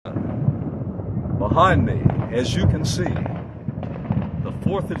Behind me, as you can see, the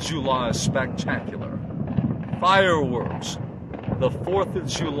 4th of July spectacular. Fireworks. The 4th of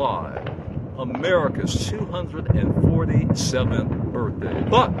July, America's 247th birthday.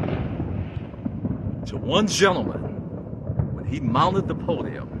 But to one gentleman, when he mounted the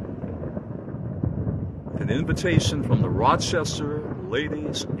podium, with an invitation from the Rochester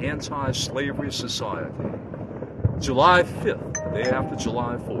Ladies Anti-Slavery Society, July 5th, the day after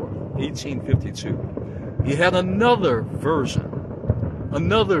July 4th, 1852, he had another version,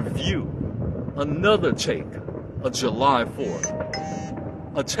 another view, another take of July 4th.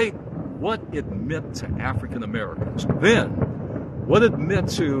 A take what it meant to African Americans. Then, what it meant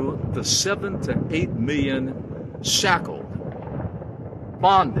to the 7 to 8 million shackled,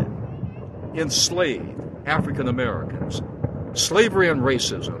 bonded, enslaved African Americans. Slavery and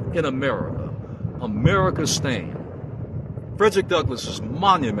racism in America. America's stain. Frederick Douglass's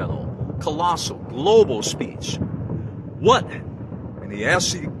monumental, colossal, global speech. What, and he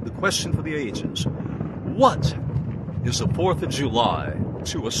asked the question for the ages, what is the 4th of July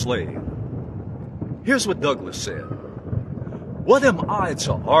to a slave? Here's what Douglass said. What am I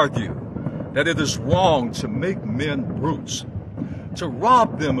to argue that it is wrong to make men brutes, to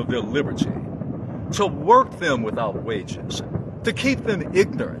rob them of their liberty, to work them without wages, to keep them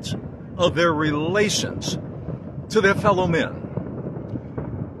ignorant of their relations to their fellow men,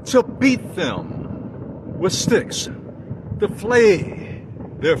 to beat them with sticks, to flay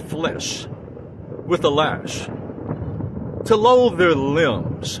their flesh with a lash, to loathe their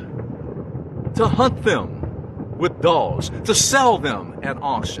limbs, to hunt them with dogs, to sell them at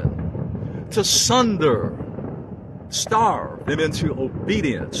auction, to starve them into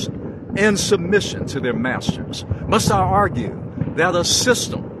obedience and submission to their masters? Must I argue that a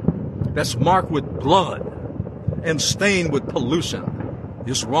system that's marked with blood and stained with pollution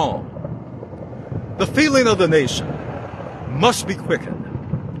is wrong? The feeling of the nation must be quickened,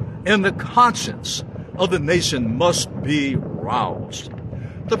 and the conscience of the nation must be roused.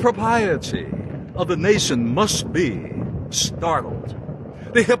 The propriety of the nation must be startled.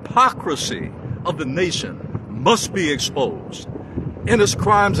 The hypocrisy of the nation must be exposed, and its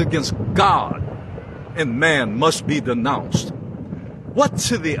crimes against God and man must be denounced. What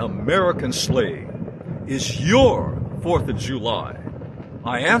to the American slave is your 4th of July?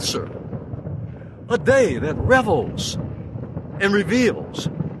 I answer, a day that revels and reveals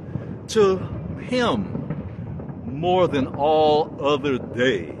to him more than all other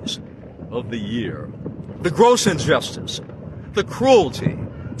days of the year the gross injustice, the cruelty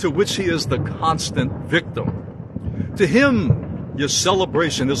to which he is the constant victim. To him, your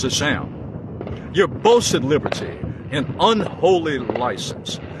celebration is a sham, your boasted liberty an unholy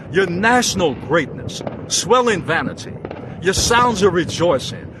license, your national greatness, swelling vanity, your sounds of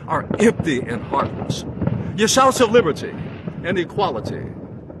rejoicing are empty and heartless. Your shouts of liberty and equality,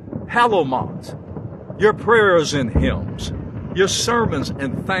 hallowmont, your prayers and hymns, your sermons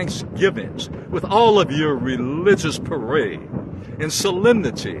and thanksgivings, with all of your religious parade and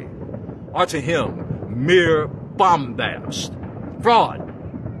solemnity, are to him mere bombast,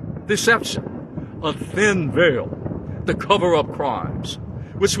 fraud, deception, a thin veil to cover up crimes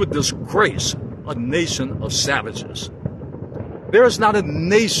which would disgrace a nation of savages. There is not a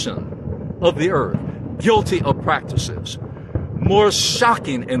nation of the earth guilty of practices more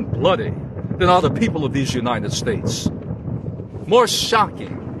shocking and bloody than are the people of these United States. More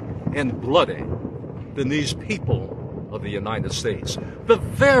shocking and bloody than these people of the United States. The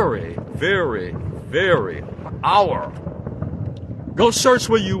very, very, very hour. Go search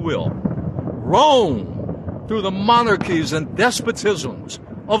where you will. Roam through the monarchies and despotisms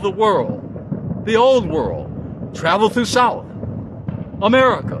of the world, the old world. Travel through South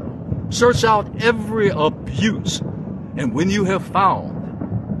America. Search out every abuse. And when you have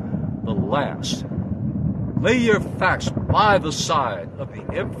found the last, lay your facts by the side of the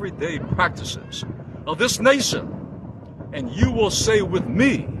everyday practices of this nation, and you will say with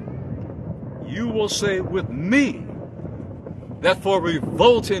me, that for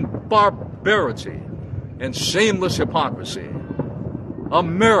revolting barbarity and shameless hypocrisy,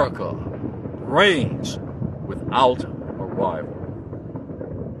 America reigns without a rival.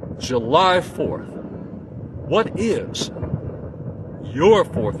 July 4th. What is your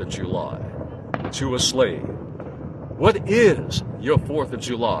 4th of July to a slave? What is your 4th of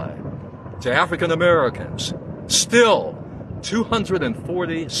July to African Americans still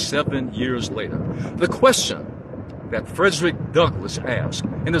 247 years later? The question that Frederick Douglass asked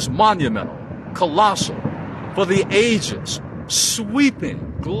in his monumental, colossal, for the ages,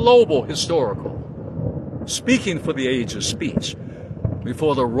 sweeping, global, historical, speaking for the ages speech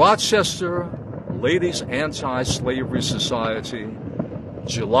before the Rochester Ladies' Anti-Slavery Society,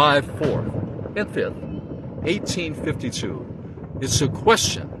 July 4th and 5th, 1852. It's a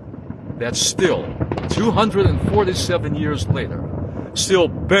question that still, 247 years later, still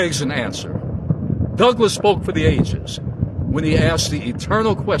begs an answer. Douglass spoke for the ages when he asked the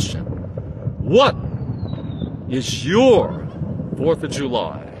eternal question, what is your 4th of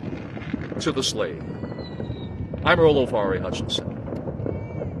July to the slave? I'm Earl Ofari Hutchinson.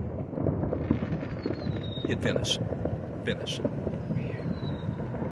 Hit finish. Finish.